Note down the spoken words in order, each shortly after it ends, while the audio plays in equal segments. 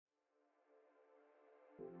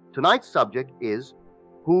Tonight's subject is,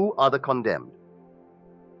 who are the condemned?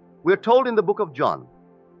 We're told in the book of John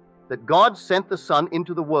that God sent the Son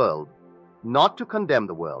into the world not to condemn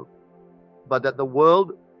the world, but that the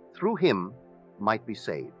world through him might be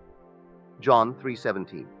saved. John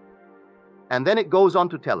 3:17. And then it goes on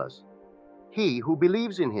to tell us, he who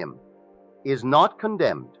believes in him is not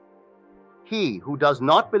condemned. He who does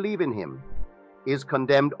not believe in him is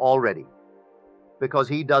condemned already, because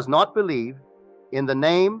he does not believe in the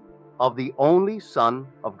name of the only Son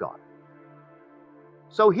of God.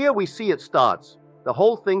 So here we see the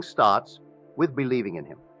whole thing starts with believing in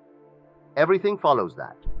him. Everything follows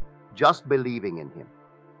that, just believing in him.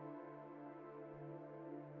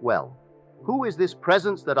 Well, who is this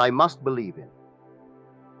presence that I must believe in?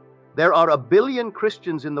 There are 1 billion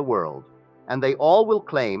Christians in the world, and they all will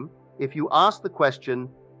claim, if you ask the question,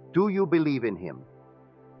 do you believe in him?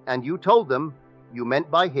 And you told them you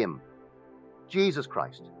meant by him Jesus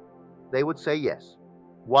Christ, they would say yes.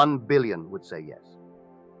 1 billion would say yes.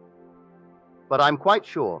 But I'm quite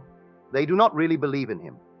sure they do not really believe in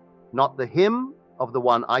him. Not the him of the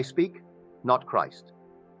one I speak, not Christ.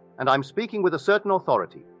 And I'm speaking with a certain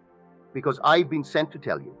authority, because I've been sent to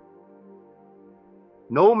tell you.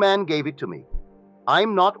 No man gave it to me.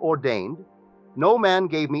 I'm not ordained. No man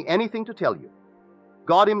gave me anything to tell you.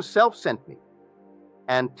 God himself sent me.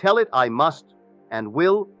 And tell it I must and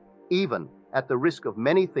will, even at the risk of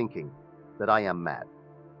many thinking that I am mad.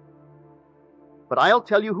 But I'll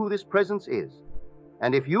tell you who this presence is.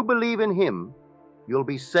 And if you believe in him, you'll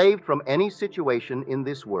be saved from any situation in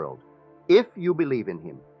this world. If you believe in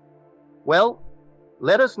him. Well,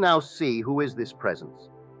 let us now see who is this presence.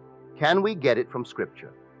 Can we get it from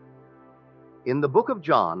Scripture? In the book of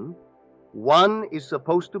John, one is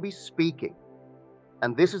supposed to be speaking.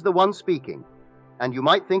 And this is the one speaking. And you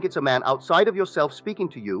might think it's a man outside of yourself speaking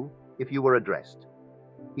to you if you were addressed.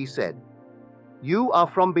 He said, "You are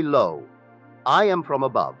from below. I am from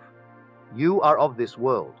above. You are of this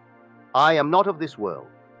world. I am not of this world.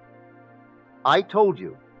 I told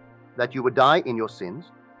you that you would die in your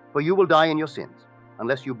sins, for you will die in your sins,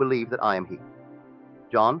 unless you believe that I am he."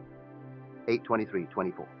 John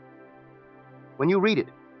 8:23-24. When you read it,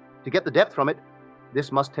 to get the depth from it,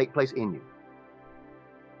 this must take place in you.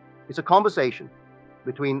 It's a conversation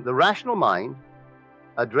between the rational mind,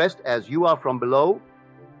 addressed as you are from below,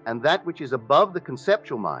 and that which is above the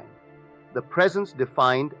conceptual mind, the presence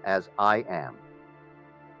defined as I am.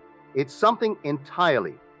 It's something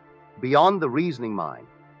entirely beyond the reasoning mind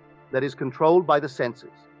that is controlled by the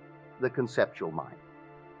senses, the conceptual mind.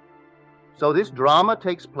 So this drama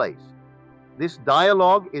takes place. This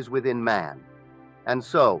dialogue is within man. And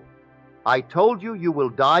so, I told you you will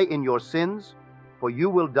die in your sins, for you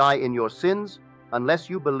will die in your sins unless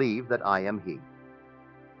you believe that I am he.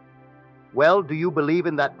 Well, do you believe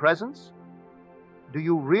in that presence? Do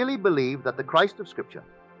you really believe that the Christ of Scripture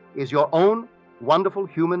is your own wonderful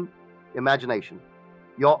human imagination,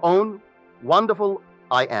 your own wonderful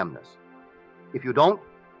I amness? If you don't,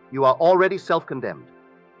 you are already self-condemned.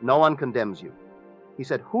 No one condemns you. He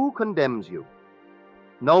said, "Who condemns you?"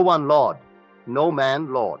 No one, Lord. No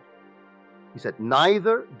man, Lord. He said,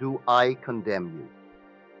 "Neither do I condemn you."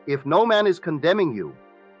 If no man is condemning you,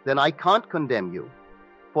 then I can't condemn you,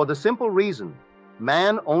 for the simple reason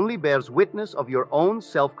man only bears witness of your own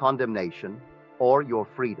self-condemnation or your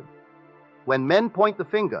freedom. When men point the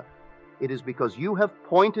finger, it is because you have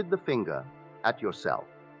pointed the finger at yourself.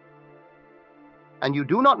 And you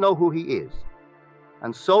do not know who he is,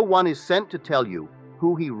 and so one is sent to tell you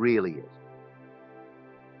who he really is.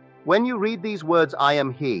 When you read these words, "I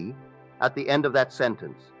am he," at the end of that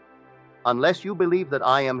sentence, unless you believe that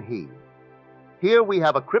I am he, here we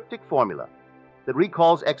have a cryptic formula that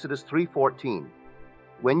recalls Exodus 3:14.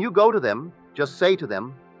 When you go to them, just say to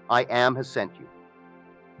them, "I am has sent you."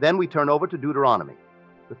 Then we turn over to Deuteronomy,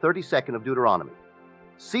 the 32nd of Deuteronomy.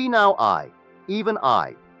 "See now I, even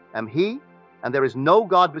I, am he, and there is no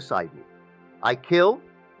God beside me. I kill,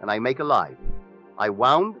 and I make alive. I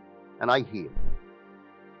wound, and I heal.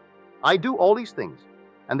 I do all these things,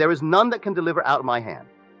 and there is none that can deliver out of my hand."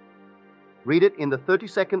 Read it in the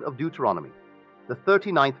 32nd of Deuteronomy, the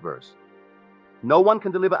 39th verse. "No one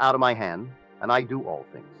can deliver out of my hand, and I do all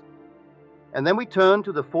things." And then we turn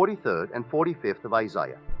to the 43rd and 45th of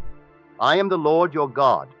Isaiah. "I am the Lord your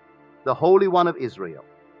God, the Holy One of Israel,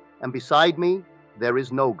 and beside me there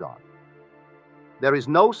is no God." There is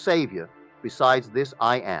no Savior besides this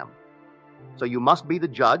I am. So you must be the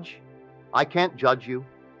judge. I can't judge you.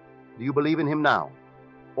 Do you believe in him now?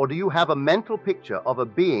 Or do you have a mental picture of a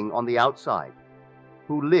being on the outside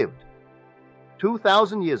who lived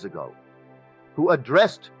 2,000 years ago, who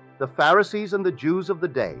addressed the Pharisees and the Jews of the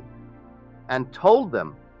day, and told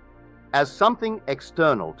them, as something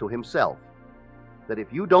external to himself, that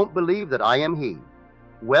if you don't believe that I am he,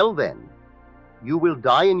 well then, you will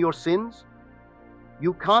die in your sins?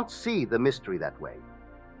 You can't see the mystery that way.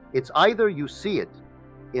 It's either you see it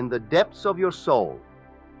in the depths of your soul,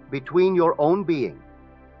 between your own being.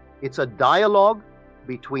 It's a dialogue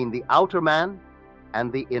between the outer man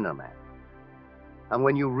and the inner man. And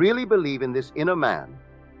when you really believe in this inner man,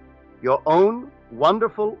 your own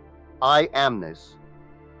wonderful I amness,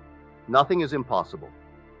 nothing is impossible.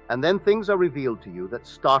 And then things are revealed to you that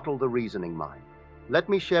startle the reasoning mind. Let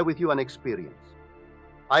me share with you an experience.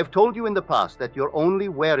 I've told you in the past that you're only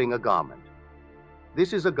wearing a garment.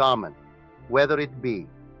 This is a garment, whether it be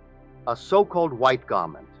a so-called white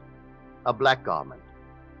garment, a black garment,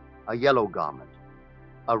 a yellow garment,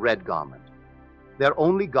 a red garment. They're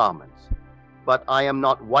only garments, but I am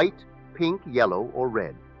not white, pink, yellow, or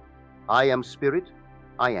red. I am spirit,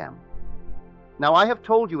 I am. Now, I have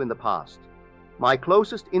told you in the past, my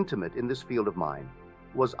closest intimate in this field of mine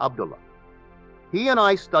was Abdullah. He and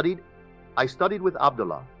I studied with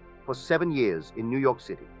Abdullah for 7 years in New York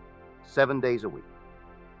City, 7 days a week.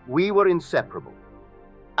 We were inseparable.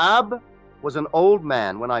 Ab was an old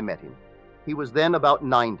man when I met him. He was then about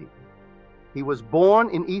 90. He was born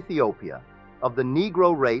in Ethiopia, of the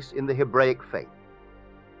Negro race in the Hebraic faith.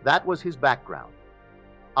 That was his background.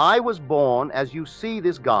 I was born, as you see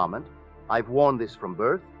this garment, I've worn this from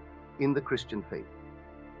birth, in the Christian faith.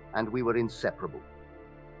 And we were inseparable.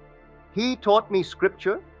 He taught me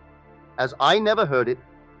scripture as I never heard it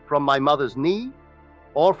from my mother's knee,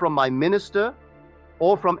 or from my minister,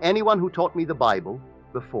 or from anyone who taught me the Bible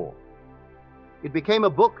before. It became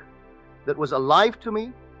a book that was alive to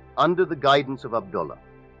me under the guidance of Abdullah.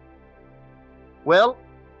 Well,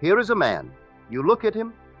 here is a man. You look at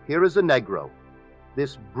him, here is a Negro,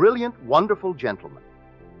 this brilliant, wonderful gentleman.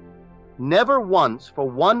 Never once for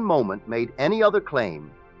one moment made any other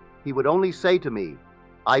claim. He would only say to me,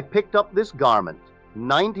 I picked up this garment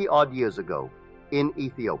 90-odd years ago in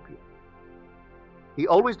Ethiopia. He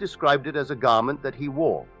always described it as a garment that he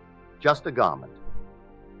wore, just a garment.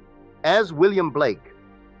 As William Blake,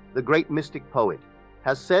 the great mystic poet,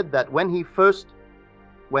 has said that when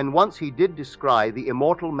once he did descry the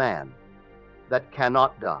immortal man that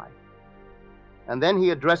cannot die, and then he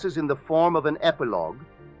addresses in the form of an epilogue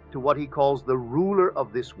to what he calls the ruler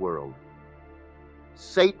of this world.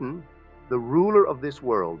 Satan, the ruler of this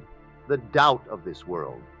world, the doubt of this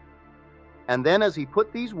world. And then as he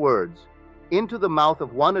put these words into the mouth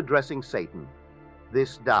of one addressing Satan,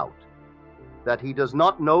 this doubt, that he does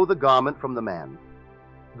not know the garment from the man.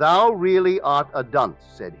 Thou really art a dunce,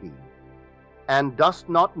 said he, and dost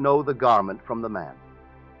not know the garment from the man.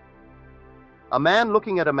 A man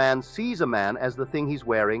looking at a man sees a man as the thing he's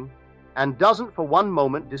wearing, and doesn't for one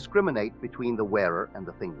moment discriminate between the wearer and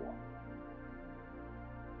the thing worn.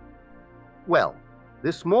 Well,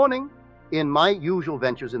 this morning, in my usual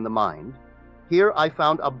ventures in the mind, here I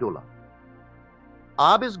found Abdullah.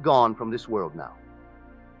 Ab is gone from this world now.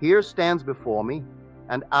 Here stands before me,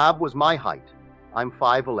 and Ab was my height. I'm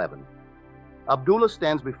 5'11". Abdullah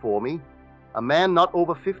stands before me, a man not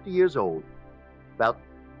over 50 years old, about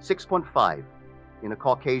 6'5", in a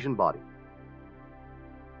Caucasian body.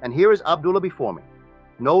 And here is Abdullah before me.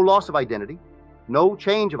 No loss of identity, no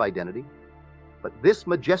change of identity, but this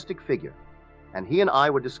majestic figure. And he and I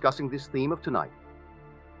were discussing this theme of tonight.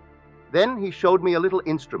 Then he showed me a little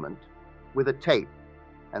instrument with a tape,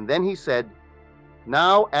 and then he said,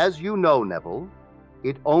 now, as you know, Neville,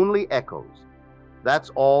 it only echoes.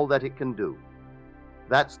 That's all that it can do.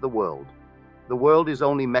 That's the world. The world is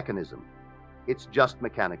only mechanism. It's just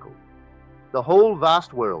mechanical. The whole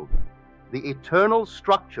vast world, the eternal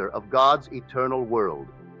structure of God's eternal world.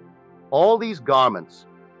 All these garments,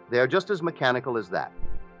 they're just as mechanical as that.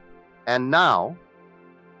 And now,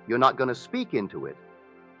 you're not going to speak into it.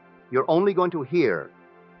 You're only going to hear.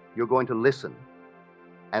 You're going to listen.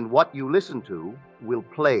 And what you listen to will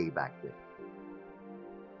play back there.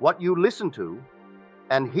 What you listen to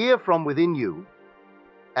and hear from within you,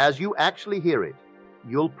 as you actually hear it,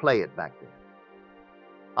 you'll play it back there.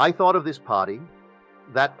 I thought of this party,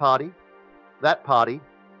 that party, that party,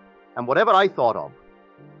 and whatever I thought of,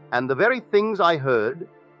 and the very things I heard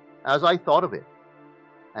as I thought of it.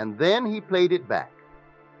 And then he played it back,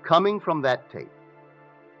 coming from that tape.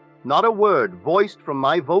 Not a word voiced from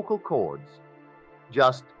my vocal cords,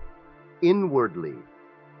 just inwardly,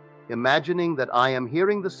 imagining that I am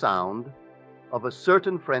hearing the sound of a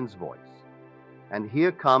certain friend's voice. And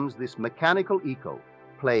here comes this mechanical echo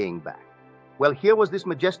playing back. Well, here was this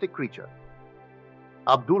majestic creature,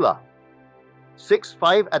 Abdullah,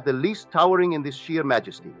 6'5" at the least, towering in this sheer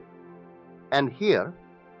majesty. And here,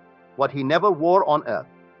 what he never wore on earth.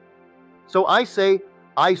 So I say,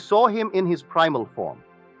 I saw him in his primal form.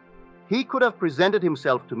 He could have presented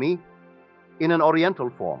himself to me in an oriental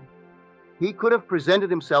form. He could have presented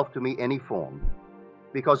himself to me any form,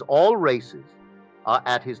 because all races are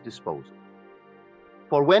at his disposal.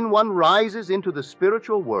 For when one rises into the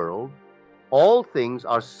spiritual world, all things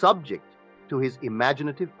are subject to his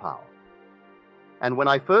imaginative power. And when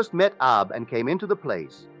I first met Ab and came into the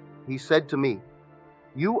place, he said to me,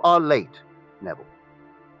 "You are late, Neville."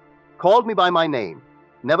 Called me by my name.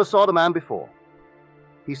 Never saw the man before.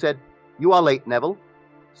 He said, "You are late, Neville.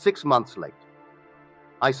 6 months late."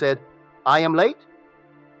 I said, "I am late?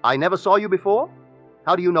 I never saw you before.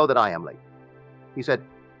 How do you know that I am late?" He said,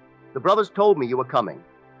 "The brothers told me you were coming,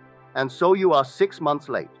 and so you are 6 months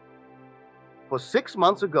late. For 6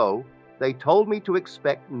 months ago, they told me to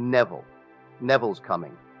expect Neville. Neville's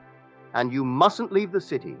coming, and you mustn't leave the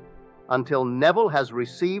city until Neville has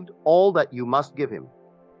received all that you must give him.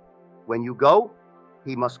 When you go,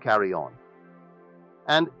 he must carry on."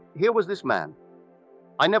 And here was this man.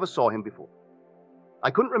 I never saw him before.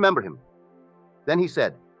 I couldn't remember him. Then he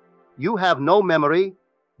said, "You have no memory,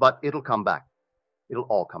 but it'll come back. It'll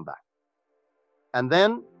all come back." And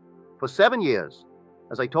then, for 7 years,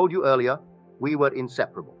 as I told you earlier, we were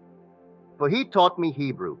inseparable. For he taught me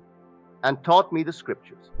Hebrew and taught me the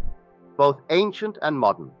scriptures, both ancient and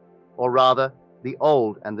modern, or rather, the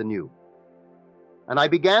old and the new. And I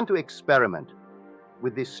began to experiment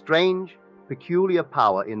with this strange, peculiar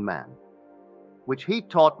power in man, which he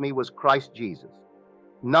taught me was Christ Jesus,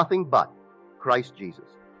 nothing but Christ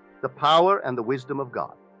Jesus, the power and the wisdom of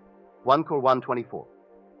God. 1 Cor 1:24.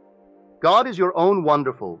 God is your own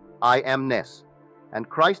wonderful I amness, and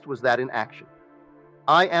Christ was that in action.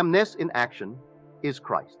 I amness in action is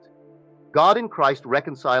Christ. God in Christ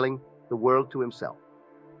reconciling the world to himself.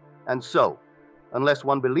 And so, unless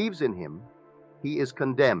one believes in him, he is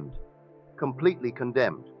condemned, completely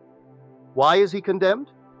condemned. Why is he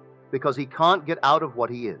condemned? Because he can't get out of what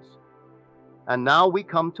he is. And now we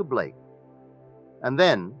come to Blake. And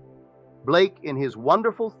then, Blake, in his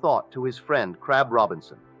wonderful thought to his friend Crab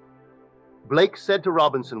Robinson, Blake said to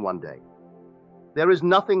Robinson one day, "There is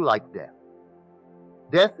nothing like death.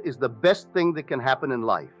 Death is the best thing that can happen in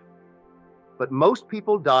life. But most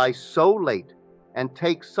people die so late and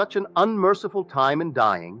take such an unmerciful time in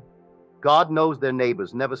dying, God knows their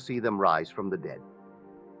neighbors never see them rise from the dead."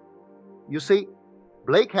 You see,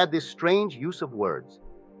 Blake had this strange use of words,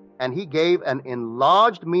 and he gave an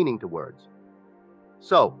enlarged meaning to words.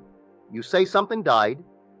 So, you say something died,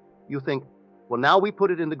 you think, well, now we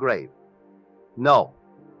put it in the grave. No,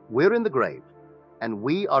 we're in the grave, and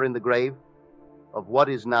we are in the grave of what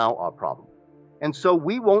is now our problem. And so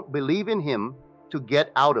we won't believe in him to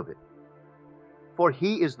get out of it. For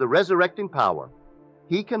he is the resurrecting power.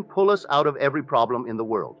 He can pull us out of every problem in the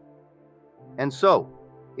world. And so,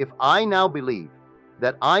 if I now believe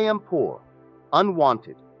that I am poor,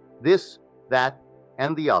 unwanted, this, that,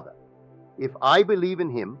 and the other, if I believe in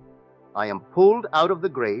him, I am pulled out of the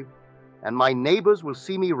grave, and my neighbors will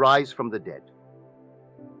see me rise from the dead.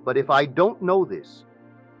 But if I don't know this,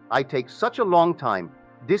 I take such a long time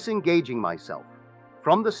disengaging myself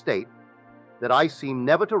from the state that I seem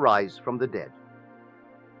never to rise from the dead.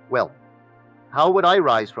 Well, how would I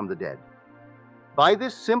rise from the dead? By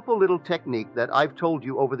this simple little technique that I've told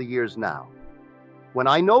you over the years now. When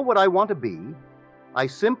I know what I want to be, I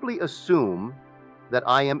simply assume that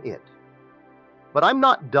I am it. But I'm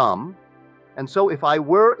not dumb, and so if I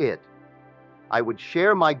were it, I would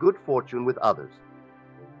share my good fortune with others,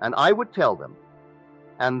 and I would tell them,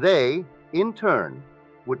 and they, in turn,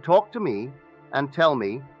 would talk to me and tell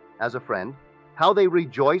me, as a friend, how they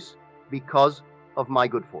rejoice because of my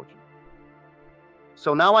good fortune.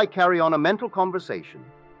 So now I carry on a mental conversation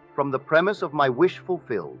from the premise of my wish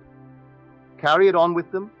fulfilled, carry it on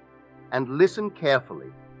with them, and listen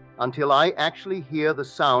carefully until I actually hear the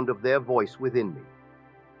sound of their voice within me.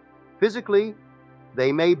 Physically,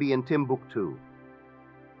 they may be in Timbuktu.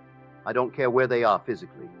 I don't care where they are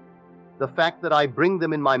physically. The fact that I bring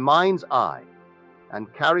them in my mind's eye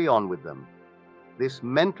and carry on with them this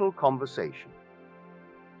mental conversation.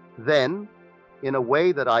 Then, in a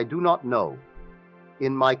way that I do not know,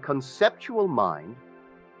 in my conceptual mind,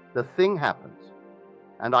 the thing happens,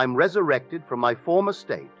 and I'm resurrected from my former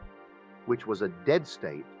state, which was a dead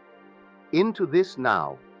state, into this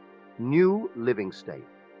now new living state.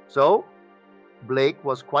 So, Blake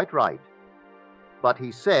was quite right. But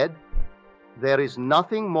he said, there is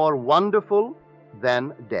nothing more wonderful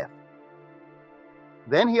than death.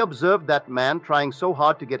 Then he observed that man trying so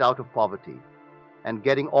hard to get out of poverty, and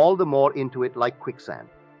getting all the more into it like quicksand.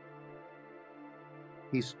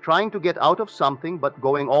 He's trying to get out of something but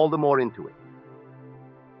going all the more into it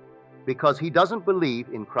because he doesn't believe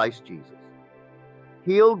in Christ Jesus.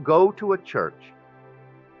 He'll go to a church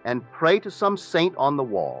and pray to some saint on the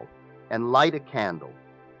wall and light a candle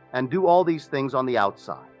and do all these things on the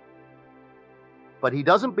outside. But he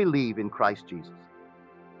doesn't believe in Christ Jesus.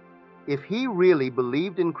 If he really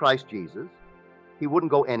believed in Christ Jesus, he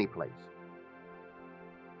wouldn't go anyplace.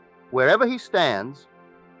 Wherever he stands,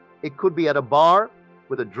 it could be at a bar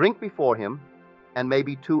with a drink before him and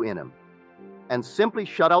maybe two in him, and simply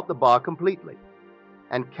shut out the bar completely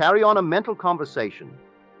and carry on a mental conversation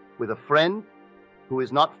with a friend who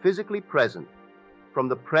is not physically present from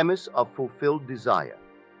the premise of fulfilled desire,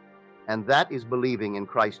 and that is believing in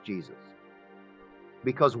Christ Jesus.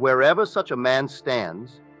 Because wherever such a man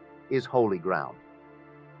stands is holy ground.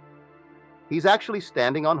 He's actually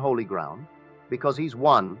standing on holy ground because he's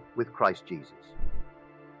one with Christ Jesus.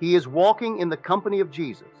 He is walking in the company of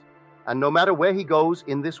Jesus, and no matter where he goes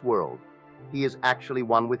in this world, he is actually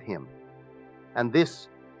one with him. And this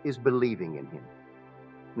is believing in him.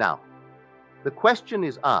 Now, the question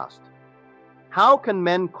is asked, how can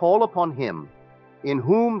men call upon him in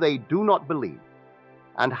whom they do not believe?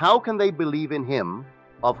 And how can they believe in him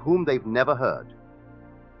of whom they've never heard?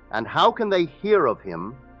 And how can they hear of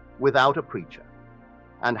him without a preacher?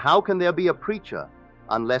 And how can there be a preacher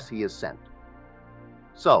unless he is sent?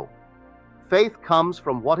 So, faith comes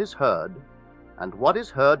from what is heard, and what is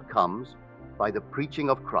heard comes by the preaching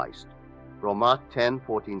of Christ. Romans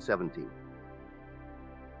 10:14-17.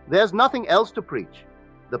 There's nothing else to preach,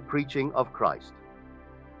 the preaching of Christ.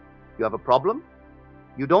 You have a problem?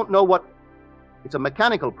 You don't know what? It's a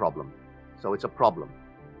mechanical problem, so it's a problem.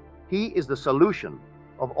 He is the solution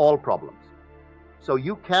of all problems. So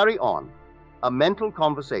you carry on a mental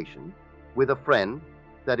conversation with a friend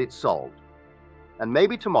that it's solved. And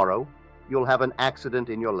maybe tomorrow you'll have an accident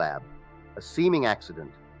in your lab, a seeming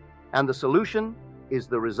accident, and the solution is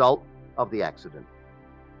the result of the accident.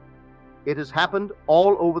 It has happened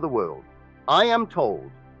all over the world. I am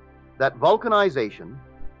told that vulcanization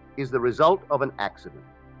is the result of an accident.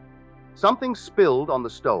 Something spilled on the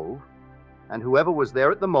stove, and whoever was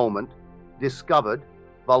there at the moment discovered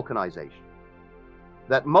vulcanization.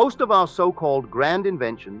 That most of our so-called grand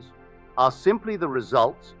inventions are simply the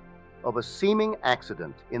results of a seeming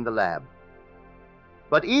accident in the lab.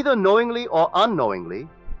 But either knowingly or unknowingly,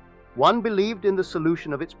 one believed in the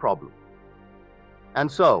solution of its problem.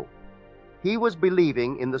 And so, he was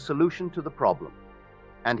believing in the solution to the problem,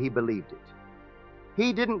 and he believed it.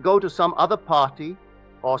 He didn't go to some other party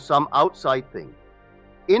or some outside thing.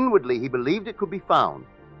 Inwardly, he believed it could be found,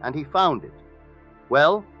 and he found it.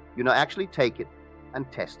 Well, actually take it and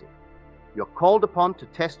test it. You're called upon to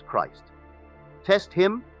test Christ. Test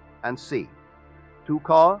him and see. 2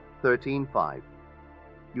 Cor 13:5.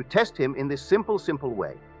 You test him in this simple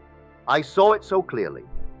way. I saw it so clearly.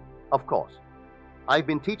 Of course, I've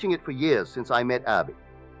been teaching it for years since I met Abby.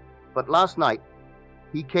 But last night,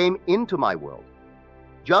 he came into my world,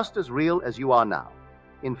 just as real as you are now.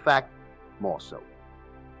 In fact, more so.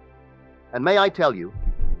 And may I tell you,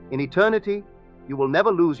 in eternity, you will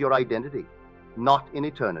never lose your identity. Not in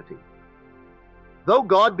eternity. Though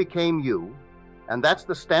God became you, and that's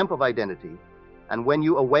the stamp of identity, and when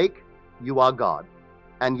you awake, you are God,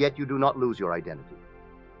 and yet you do not lose your identity.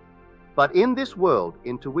 But in this world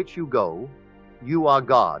into which you go, you are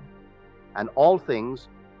God, and all things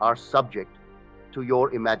are subject to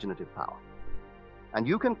your imaginative power. And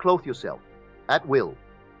you can clothe yourself at will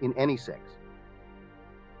in any sex.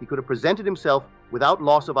 He could have presented himself without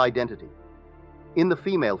loss of identity, in the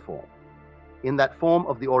female form, in that form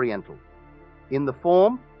of the Oriental, in the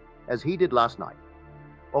form, as he did last night,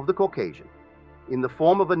 of the Caucasian, in the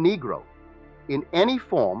form of a Negro, in any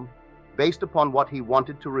form based upon what he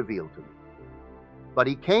wanted to reveal to me. But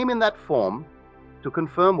he came in that form to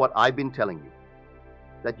confirm what I've been telling you,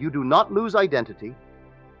 that you do not lose identity,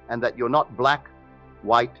 and that you're not black,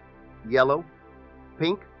 white, yellow,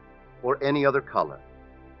 pink, or any other color.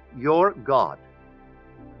 You're God.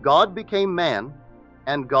 God became man,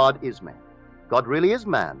 and God is man. God really is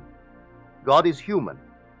man. God is human.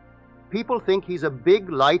 People think he's a big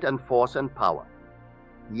light and force and power.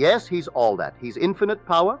 Yes, he's all that. He's infinite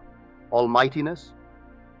power, almightiness,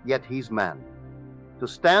 yet he's man. To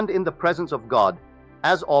stand in the presence of God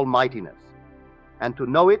as almightiness, and to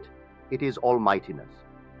know it, it is almightiness,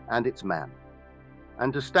 and it's man.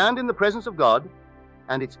 And to stand in the presence of God,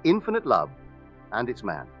 and it's infinite love, and it's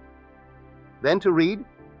man. Then to read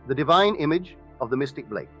the divine image of the mystic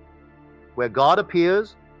Blake, where God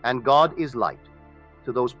appears and God is light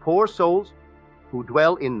to those poor souls who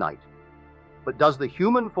dwell in night, but does the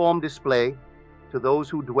human form display to those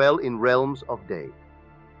who dwell in realms of day.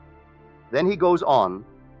 Then he goes on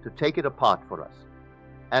to take it apart for us.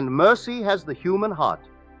 And mercy has the human heart,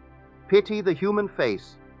 pity the human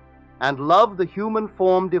face, and love the human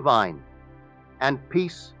form divine, and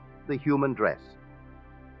peace the human dress.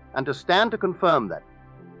 And to stand to confirm that,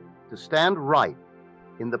 to stand right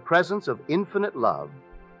in the presence of infinite love,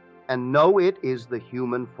 and know it is the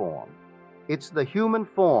human form. It's the human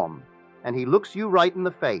form, and he looks you right in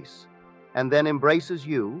the face, and then embraces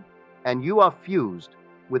you, and you are fused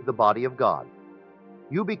with the body of God.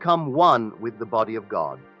 You become one with the body of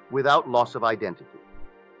God without loss of identity.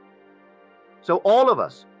 So all of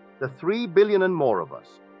us, the 3 billion and more of us,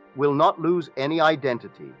 will not lose any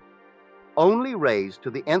identity, only raised to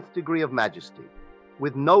the nth degree of majesty,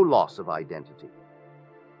 with no loss of identity,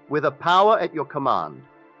 with a power at your command,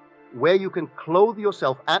 where you can clothe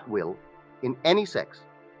yourself at will in any sex,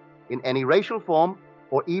 in any racial form,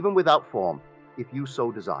 or even without form, if you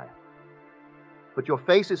so desire. But your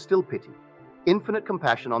face is still pity, infinite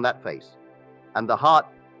compassion on that face, and the heart,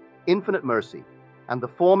 infinite mercy, and the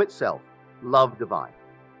form itself, love divine.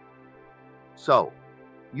 So,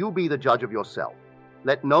 you be the judge of yourself.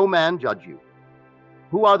 Let no man judge you.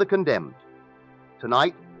 Who are the condemned?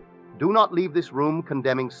 Tonight, do not leave this room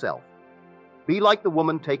condemning self. Be like the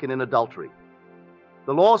woman taken in adultery.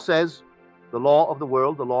 The law says, the law of the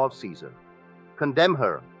world, the law of Caesar, condemn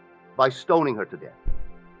her by stoning her to death.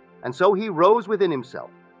 And so he rose within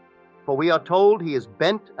himself, for we are told he is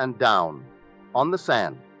bent and down on the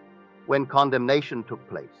sand when condemnation took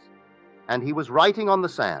place. And he was writing on the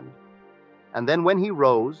sand. And then when he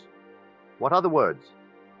rose, what are the words?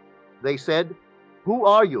 They said, "Who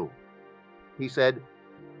are you?" He said,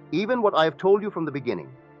 "Even what I have told you from the beginning.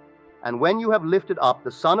 And when you have lifted up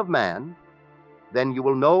the Son of Man, then you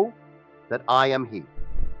will know that I am he."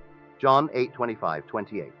 John 8:25,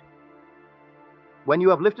 28. When you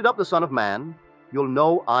have lifted up the Son of Man, you'll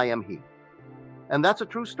know I am he. And that's a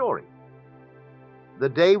true story. The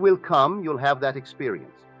day will come you'll have that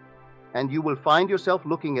experience, and you will find yourself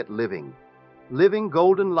looking at living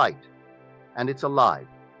golden light, and it's alive,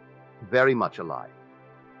 very much alive.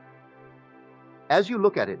 As you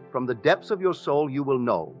look at it from the depths of your soul, you will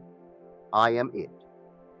know, I am it.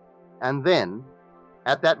 And then,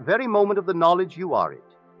 at that very moment of the knowledge you are it,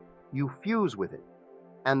 you fuse with it,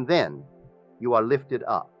 and then you are lifted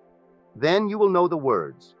up. Then you will know the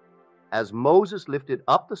words, as Moses lifted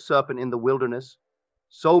up the serpent in the wilderness,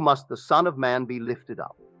 so must the Son of Man be lifted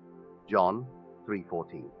up. John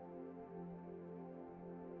 3:14.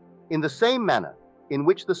 In the same manner in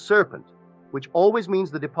which the serpent, which always means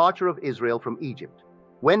the departure of Israel from Egypt,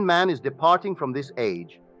 when man is departing from this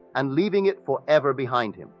age and leaving it forever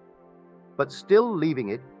behind him, but still leaving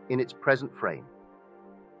it in its present frame,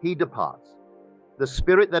 he departs, the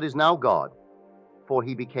spirit that is now God, for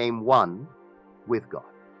he became one with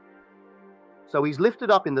God. So he's lifted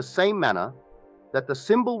up in the same manner that the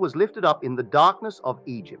symbol was lifted up in the darkness of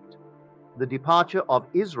Egypt, the departure of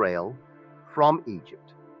Israel from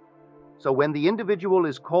Egypt. So when the individual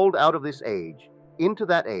is called out of this age into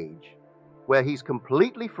that age where he's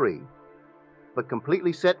completely free, but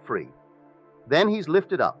completely set free, then he's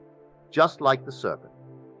lifted up, just like the serpent.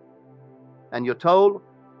 And you're told,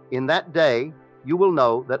 in that day you will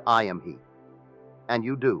know that I am he. And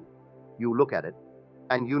you do. You look at it,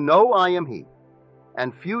 and you know I am he.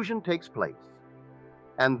 And fusion takes place.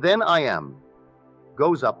 And then I am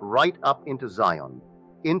goes up right up into Zion,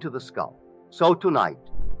 into the skull. So tonight,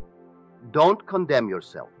 don't condemn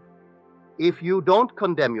yourself. If you don't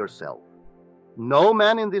condemn yourself, no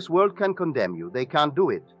man in this world can condemn you. They can't do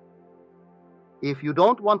it. If you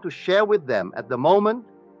don't want to share with them at the moment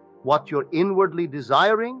what you're inwardly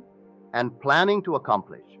desiring and planning to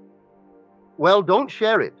accomplish, well, don't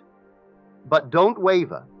share it, but don't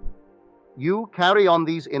waver. You carry on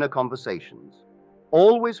these inner conversations,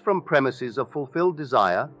 always from premises of fulfilled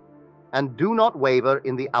desire, and do not waver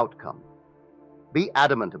in the outcome. Be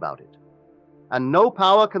adamant about it, and no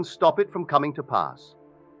power can stop it from coming to pass.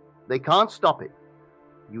 They can't stop it.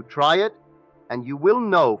 You try it, and you will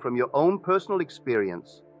know from your own personal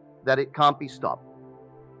experience that it can't be stopped,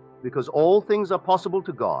 because all things are possible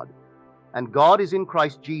to God, and God is in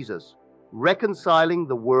Christ Jesus, reconciling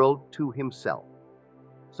the world to himself.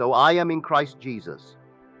 So I am in Christ Jesus.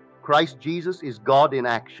 Christ Jesus is God in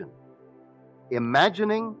action.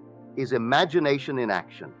 Imagining is imagination in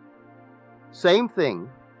action. Same thing,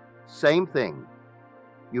 same thing.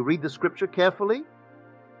 You read the scripture carefully,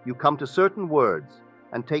 you come to certain words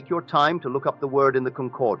and take your time to look up the word in the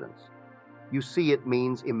concordance. You see it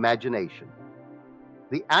means imagination.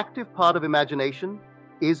 The active part of imagination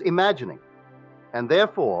is imagining, and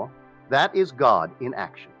therefore that is God in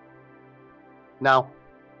action. Now,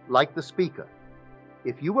 like the speaker,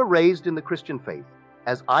 if you were raised in the Christian faith,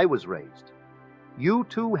 as I was raised, you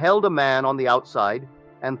too held a man on the outside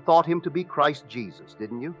and thought him to be Christ Jesus,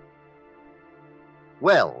 didn't you?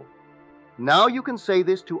 Well, now you can say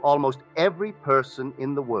this to almost every person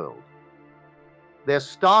in the world. They're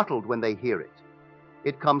startled when they hear it.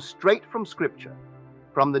 It comes straight from Scripture,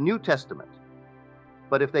 from the New Testament.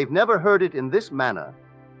 But if they've never heard it in this manner,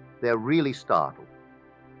 they're really startled.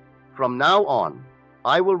 From now on,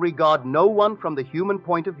 I will regard no one from the human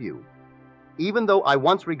point of view. Even though I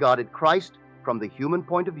once regarded Christ from the human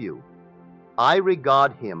point of view, I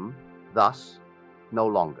regard him thus no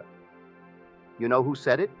longer. You know who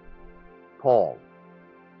said it? Paul.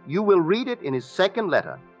 You will read it in his second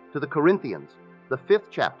letter to the Corinthians, the 5th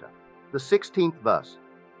chapter, the 16th verse.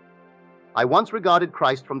 I once regarded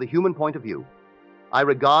Christ from the human point of view. I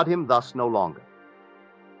regard him thus no longer.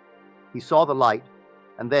 He saw the light,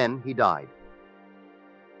 and then he died.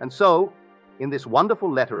 And so, in this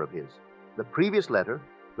wonderful letter of his, the previous letter,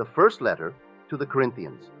 the first letter to the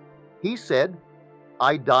Corinthians, he said,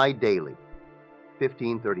 I die daily.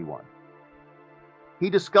 15:31. He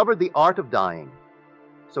discovered the art of dying.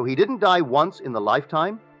 So he didn't die once in the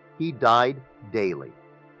lifetime, he died daily.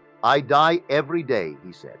 I die every day,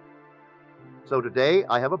 he said. So today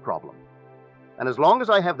I have a problem. And as long as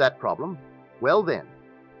I have that problem, well then,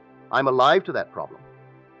 I'm alive to that problem.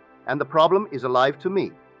 And the problem is alive to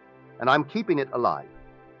me, and I'm keeping it alive.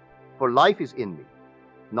 For life is in me,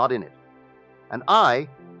 not in it. And I,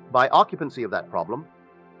 by occupancy of that problem,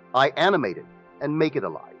 I animate it and make it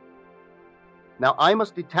alive. Now I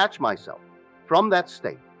must detach myself from that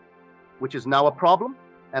state, which is now a problem,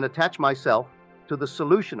 and attach myself to the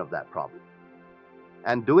solution of that problem.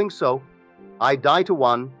 And doing so, I die to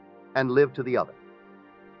one and live to the other.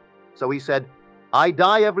 So he said, I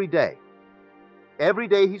die every day. Every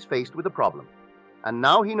day he's faced with a problem, and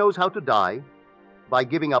now he knows how to die by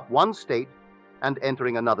giving up one state and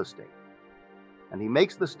entering another state. And he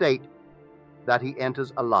makes the state that he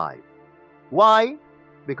enters alive. Why?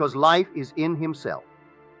 Because life is in himself.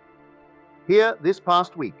 Here, this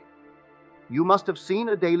past week, you must have seen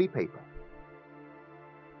a daily paper.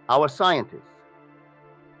 Our scientists.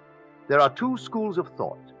 There are two schools of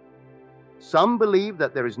thought. Some believe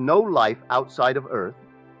that there is no life outside of Earth,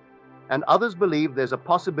 and others believe there's a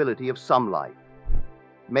possibility of some life.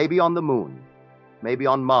 Maybe on the moon, maybe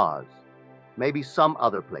on Mars, maybe some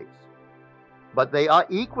other place. But they are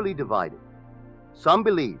equally divided. Some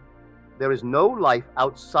believe there is no life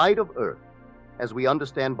outside of Earth, as we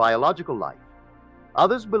understand biological life.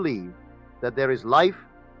 Others believe that there is life,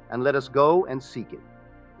 and let us go and seek it,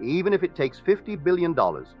 even if it takes $50 billion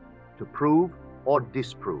to prove or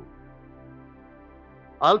disprove.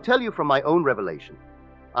 I'll tell you from my own revelation.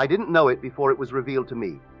 I didn't know it before it was revealed to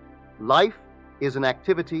me. Life is an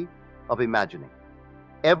activity of imagining.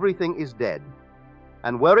 Everything is dead,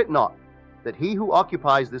 and were it not that he who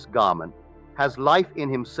occupies this garment has life in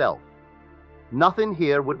himself, nothing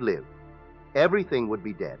here would live. Everything would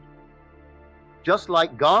be dead. Just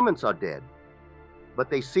like garments are dead, but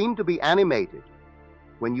they seem to be animated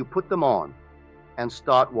when you put them on and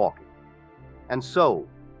start walking. And so,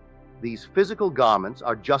 these physical garments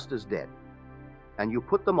are just as dead, and you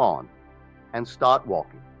put them on and start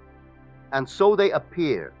walking. And so they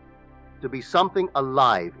appear to be something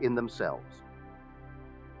alive in themselves.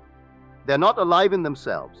 They're not alive in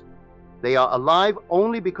themselves. They are alive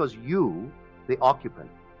only because you, the occupant,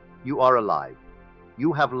 you are alive.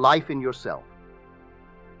 You have life in yourself.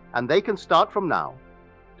 And they can start from now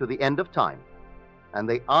to the end of time, and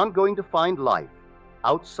they aren't going to find life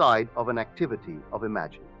outside of an activity of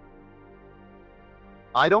imagining.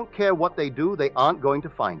 I don't care what they do, they aren't going to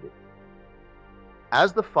find it.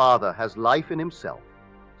 As the Father has life in himself,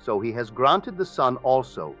 so he has granted the Son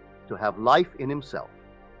also to have life in himself.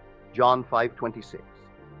 John 5:26.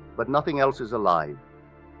 But nothing else is alive.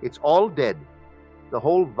 It's all dead. The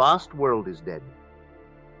whole vast world is dead.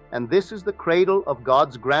 And this is the cradle of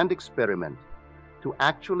God's grand experiment, to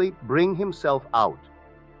actually bring himself out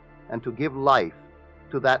and to give life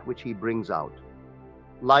to that which he brings out.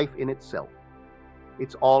 Life in itself.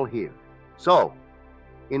 It's all here. So,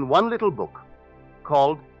 in one little book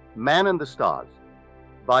called Man and the Stars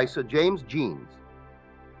by Sir James Jeans,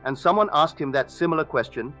 and someone asked him that similar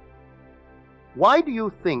question, why do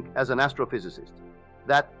you think, as an astrophysicist,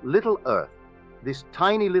 that little Earth, this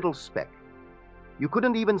tiny little speck, you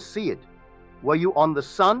couldn't even see it? Were you on the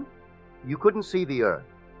sun, you couldn't see the Earth.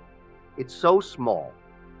 It's so small.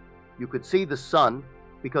 You could see the sun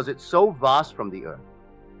because it's so vast from the Earth.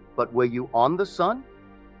 But were you on the sun?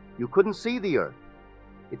 You couldn't see the earth.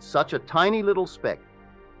 It's such a tiny little speck.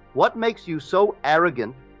 What makes you so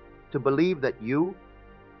arrogant to believe that you,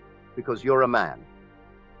 because you're a man,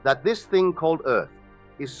 that this thing called earth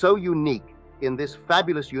is so unique in this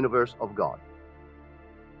fabulous universe of God?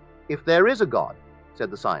 If there is a God,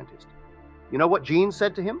 said the scientist, you know what Gene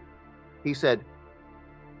said to him? He said,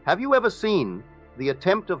 have you ever seen the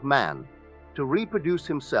attempt of man to reproduce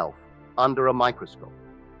himself under a microscope?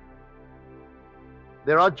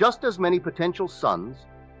 There are just as many potential suns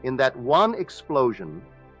in that one explosion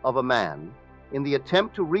of a man in the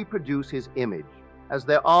attempt to reproduce his image as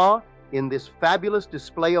there are in this fabulous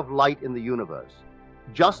display of light in the universe.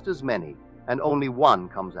 Just as many, and only one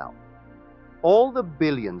comes out. All the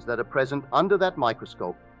billions that are present under that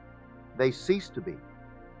microscope, they cease to be,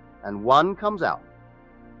 and one comes out.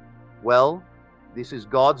 Well, this is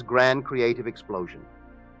God's grand creative explosion.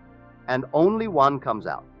 And only one comes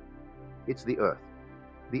out. It's the earth.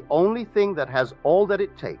 The only thing that has all that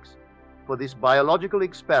it takes for this biological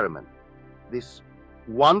experiment, this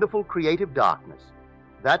wonderful creative darkness,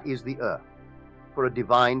 that is the earth, for a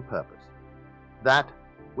divine purpose. That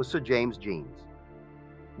was Sir James Jeans.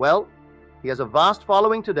 Well, he has a vast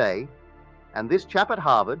following today, and this chap at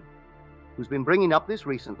Harvard, who's been bringing up this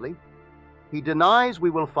recently, he denies we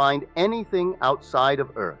will find anything outside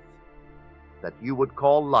of earth that you would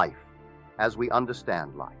call life as we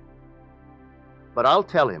understand life. But I'll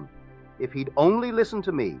tell him, if he'd only listen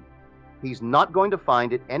to me, he's not going to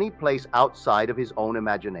find it any place outside of his own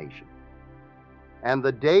imagination. And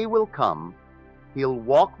the day will come, he'll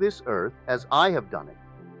walk this earth as I have done it,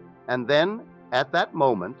 and then, at that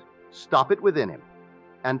moment, stop it within him,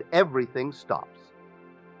 and everything stops.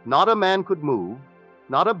 Not a man could move,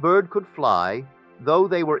 not a bird could fly, though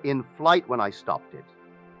they were in flight when I stopped it.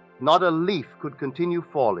 Not a leaf could continue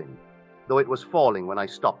falling, though it was falling when I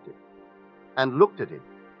stopped it, and looked at it,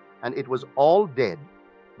 and it was all dead,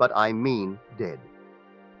 but I mean dead.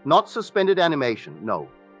 Not suspended animation, no.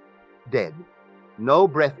 Dead. No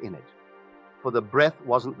breath in it, for the breath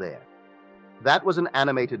wasn't there. That was an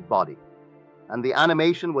animated body, and the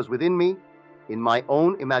animation was within me, in my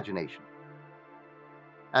own imagination.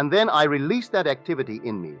 And then I released that activity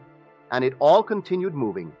in me, and it all continued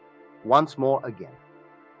moving once more again.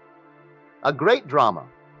 A great drama,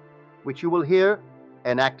 which you will hear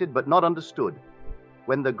enacted but not understood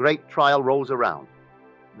when the great trial rolls around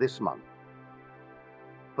this month.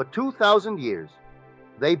 For 2,000 years,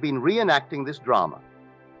 they've been reenacting this drama,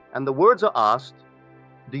 and the words are asked,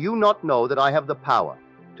 do you not know that I have the power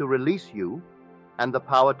to release you and the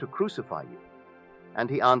power to crucify you? And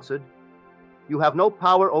he answered, you have no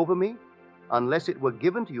power over me unless it were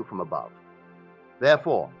given to you from above.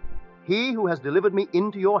 Therefore, he who has delivered me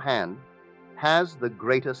into your hand has the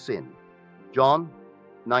greater sin. John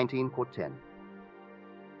 19:10.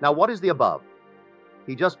 Now what is the above?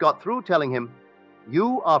 He just got through telling him,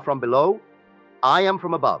 you are from below, I am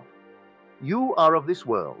from above. You are of this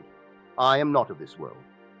world, I am not of this world.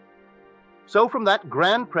 So from that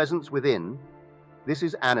grand presence within, this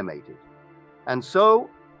is animated. And so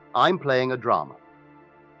I'm playing a drama.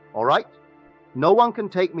 All right? No one can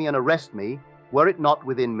take me and arrest me were it not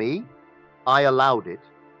within me. I allowed it,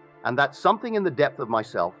 and that something in the depth of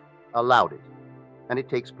myself allowed it, and it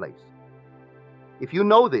takes place. If you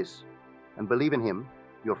know this and believe in him,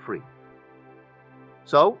 you're free.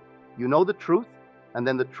 So, you know the truth, and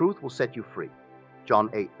then the truth will set you free. John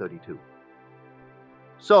 8:32.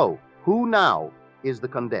 So, who now is the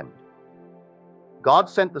condemned? God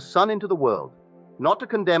sent the Son into the world, not to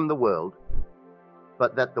condemn the world,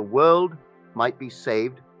 but that the world might be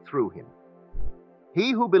saved through him.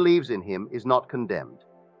 He who believes in him is not condemned.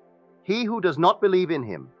 He who does not believe in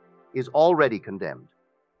him is already condemned,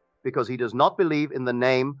 because he does not believe in the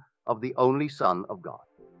name of the only Son of God.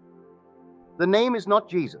 The name is not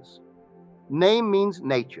Jesus. Name means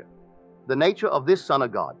nature, the nature of this Son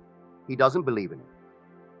of God. He doesn't believe in it,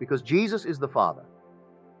 because Jesus is the Father.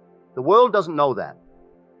 The world doesn't know that.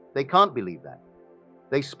 They can't believe that.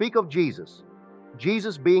 They speak of Jesus,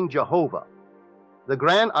 Jesus being Jehovah, the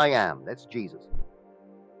grand I am, that's Jesus.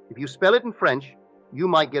 If you spell it in French, you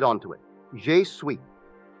might get onto it. Je suis.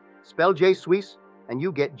 Spell Je suis, and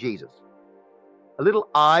you get Jesus. A little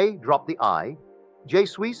I, drop the I. Je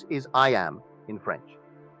suis is I am in French.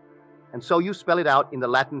 And so you spell it out in the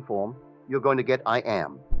Latin form, you're going to get I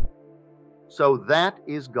am. So that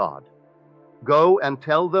is God. Go and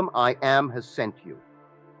tell them I am has sent you.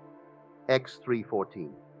 Acts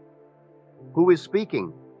 3:14. Who is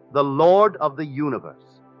speaking? The Lord of the universe.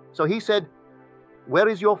 So he said, where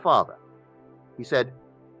is your Father? He said,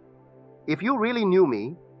 if you really knew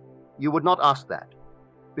me, you would not ask that.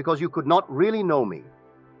 because you could not really know me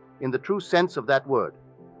in the true sense of that word,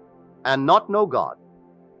 and not know God,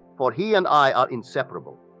 for he and I are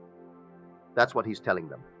inseparable. That's what he's telling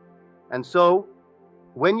them. And so,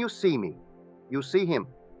 when you see me, you see him.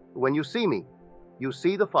 When you see me, you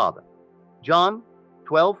see the Father. John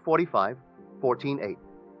 12:45, 14:8.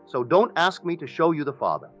 So don't ask me to show you the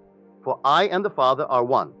Father, for I and the Father are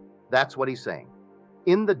one. That's what he's saying.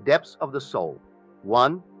 In the depths of the soul,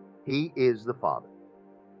 one, he is the Father.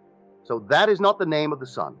 So that is not the name of the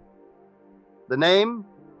Son. The name,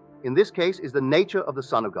 in this case, is the nature of the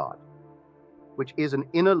Son of God, which is an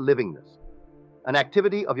inner livingness, an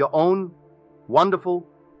activity of your own wonderful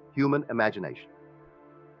human imagination.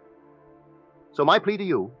 So my plea to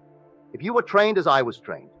you, if you were trained as I was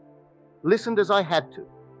trained, listened as I had to,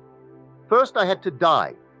 first I had to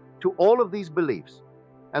die to all of these beliefs,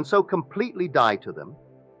 and so completely die to them.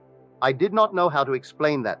 I did not know how to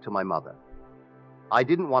explain that to my mother. I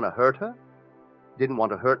didn't want to hurt her, didn't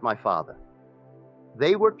want to hurt my father.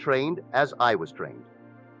 They were trained as I was trained.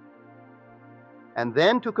 And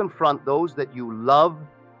then to confront those that you love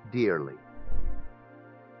dearly.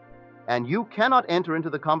 And you cannot enter into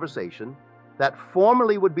the conversation that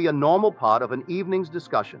formerly would be a normal part of an evening's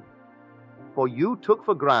discussion, for you took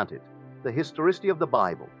for granted the historicity of the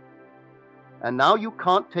Bible, and now you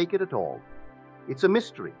can't take it at all. It's a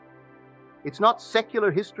mystery. It's not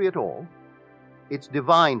secular history at all. It's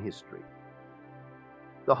divine history.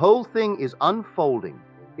 The whole thing is unfolding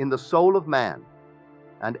in the soul of man,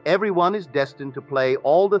 and everyone is destined to play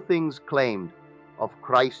all the things claimed of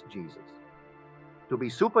Christ Jesus, to be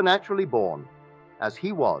supernaturally born as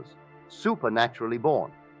he was supernaturally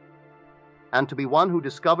born, and to be one who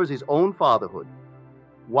discovers his own fatherhood,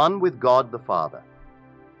 one with God the Father,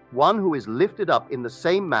 one who is lifted up in the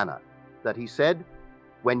same manner that he said,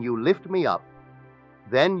 "When you lift me up,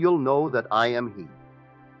 then you'll know that I am he."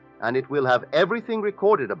 And it will have everything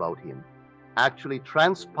recorded about him actually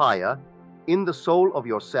transpire in the soul of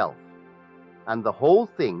yourself, and the whole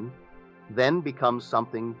thing then becomes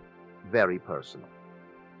something very personal.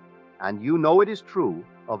 And you know it is true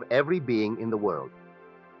of every being in the world.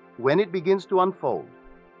 When it begins to unfold,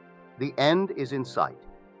 the end is in sight,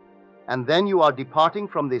 and then you are departing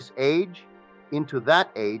from this age into that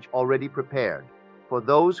age already prepared for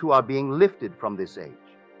those who are being lifted from this age.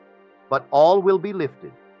 But all will be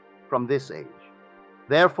lifted from this age.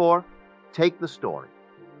 Therefore, take the story.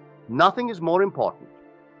 Nothing is more important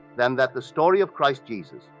than that the story of Christ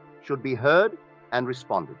Jesus should be heard and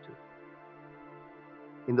responded to.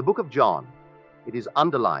 In the book of John, it is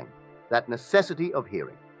underlined that necessity of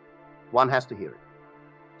hearing. One has to hear it.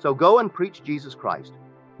 So go and preach Jesus Christ,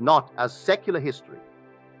 not as secular history.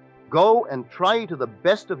 Go and try to the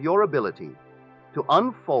best of your ability to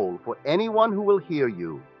unfold for anyone who will hear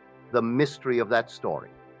you the mystery of that story,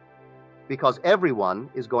 because everyone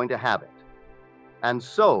is going to have it. And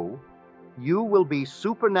so you will be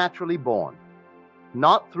supernaturally born,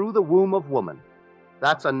 not through the womb of woman.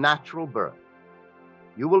 That's a natural birth.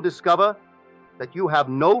 You will discover that you have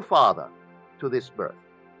no father to this birth,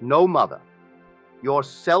 no mother. You're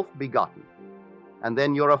self-begotten, and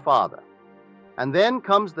then you're a father. And then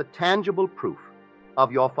comes the tangible proof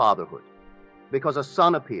of your fatherhood, because a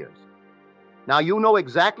son appears. Now you know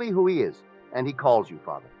exactly who he is, and he calls you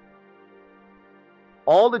Father.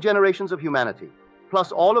 All the generations of humanity,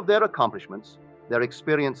 plus all of their accomplishments, their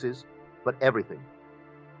experiences, but everything,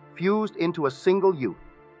 fused into a single youth,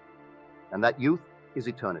 and that youth is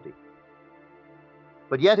eternity.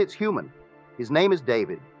 But yet it's human. His name is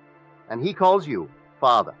David, and he calls you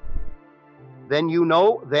Father. Then you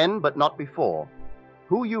know, then but not before,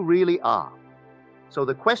 who you really are. So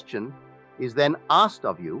the question is then asked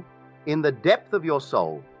of you in the depth of your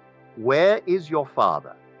soul, where is your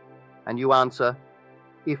Father? And you answer,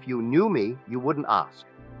 if you knew me, you wouldn't ask,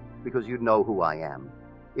 because you'd know who I am.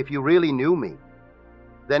 If you really knew me,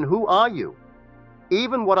 then who are you?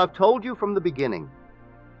 Even what I've told you from the beginning.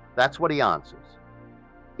 That's what he answers.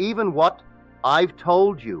 Even what I've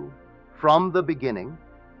told you from the beginning,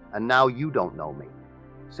 and now you don't know me,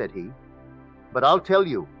 said he. But I'll tell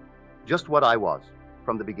you just what I was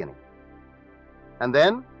from the beginning. And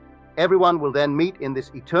then everyone will then meet in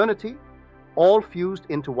this eternity, all fused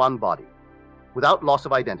into one body, without loss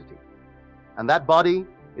of identity. And that body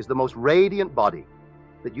is the most radiant body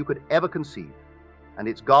that you could ever conceive. And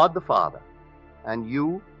it's God the Father, and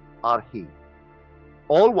you are he.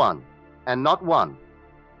 All one, and not one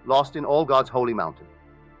lost in all God's holy mountain.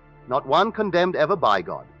 Not one condemned ever by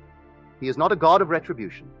God. He is not a God of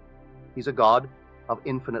retribution. He's a God of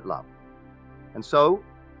infinite love. And so,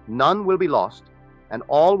 none will be lost, and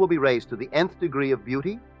all will be raised to the nth degree of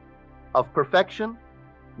beauty, of perfection,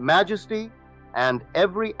 majesty, and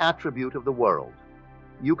every attribute of the world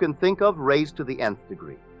you can think of raised to the nth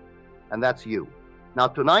degree. And that's you. Now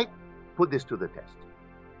tonight, put this to the test.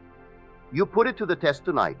 You put it to the test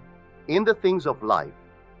tonight in the things of life,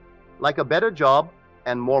 like a better job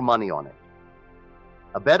and more money on it,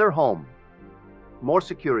 a better home, more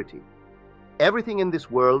security, everything in this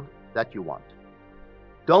world that you want.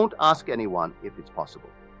 Don't ask anyone if it's possible.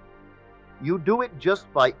 You do it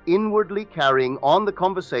just by inwardly carrying on the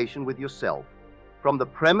conversation with yourself from the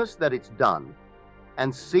premise that it's done,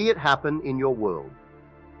 and see it happen in your world.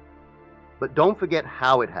 But don't forget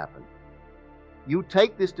how it happened. You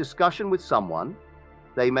take this discussion with someone,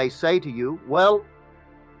 they may say to you, well,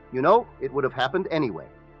 you know, it would have happened anyway.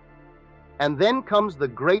 And then comes the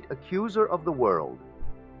great accuser of the world,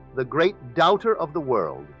 the great doubter of the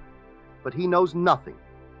world, but he knows nothing.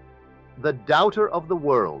 The doubter of the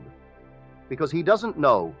world, because he doesn't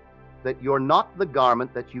know that you're not the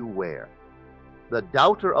garment that you wear. The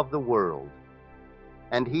doubter of the world.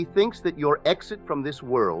 And he thinks that your exit from this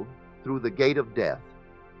world through the gate of death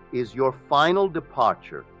is your final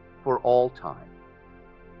departure for all time.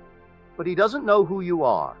 But he doesn't know who you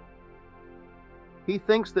are. He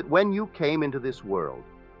thinks that when you came into this world,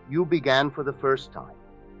 you began for the first time.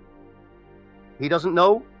 He doesn't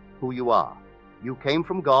know who you are. You came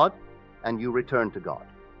from God and you returned to God.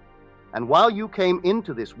 And while you came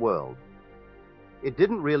into this world, it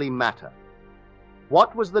didn't really matter.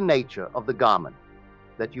 What was the nature of the garment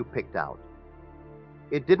that you picked out?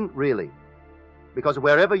 It didn't really, because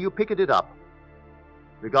wherever you picked it up,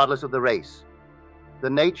 regardless of the race, the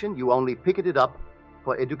nation, you only picked it up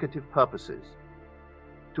for educative purposes,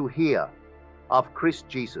 to hear of Christ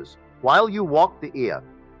Jesus while you walked the earth,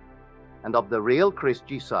 and of the real Christ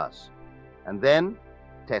Jesus, and then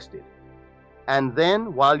test it. And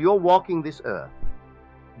then, while you're walking this earth,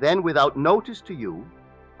 then without notice to you,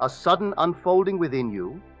 a sudden unfolding within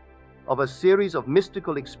you of a series of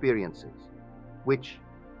mystical experiences, which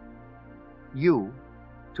you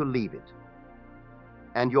to leave it.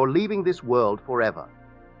 And you're leaving this world forever,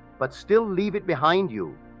 but still leave it behind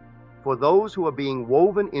you for those who are being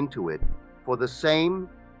woven into it for the same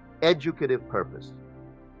educative purpose.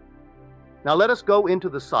 Now let us go into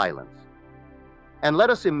the silence, and let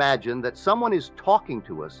us imagine that someone is talking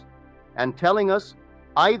to us and telling us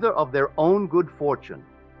either of their own good fortune,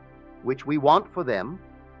 which we want for them,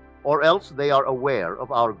 or else they are aware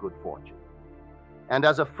of our good fortune. And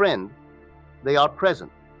as a friend, they are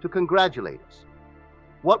present to congratulate us.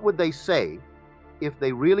 What would they say if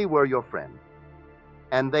they really were your friend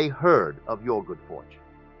and they heard of your good fortune?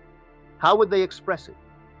 How would they express it?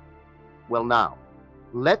 Well, now,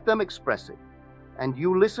 let them express it, and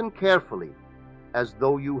you listen carefully as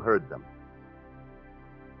though you heard them.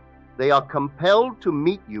 They are compelled to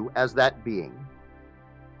meet you as that being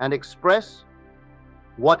and express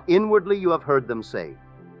what inwardly you have heard them say.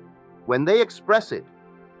 When they express it,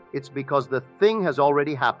 it's because the thing has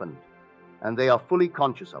already happened and they are fully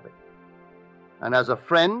conscious of it. And as a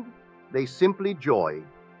friend, they simply joy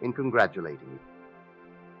in congratulating you.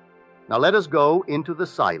 Now let us go into the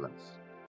silence.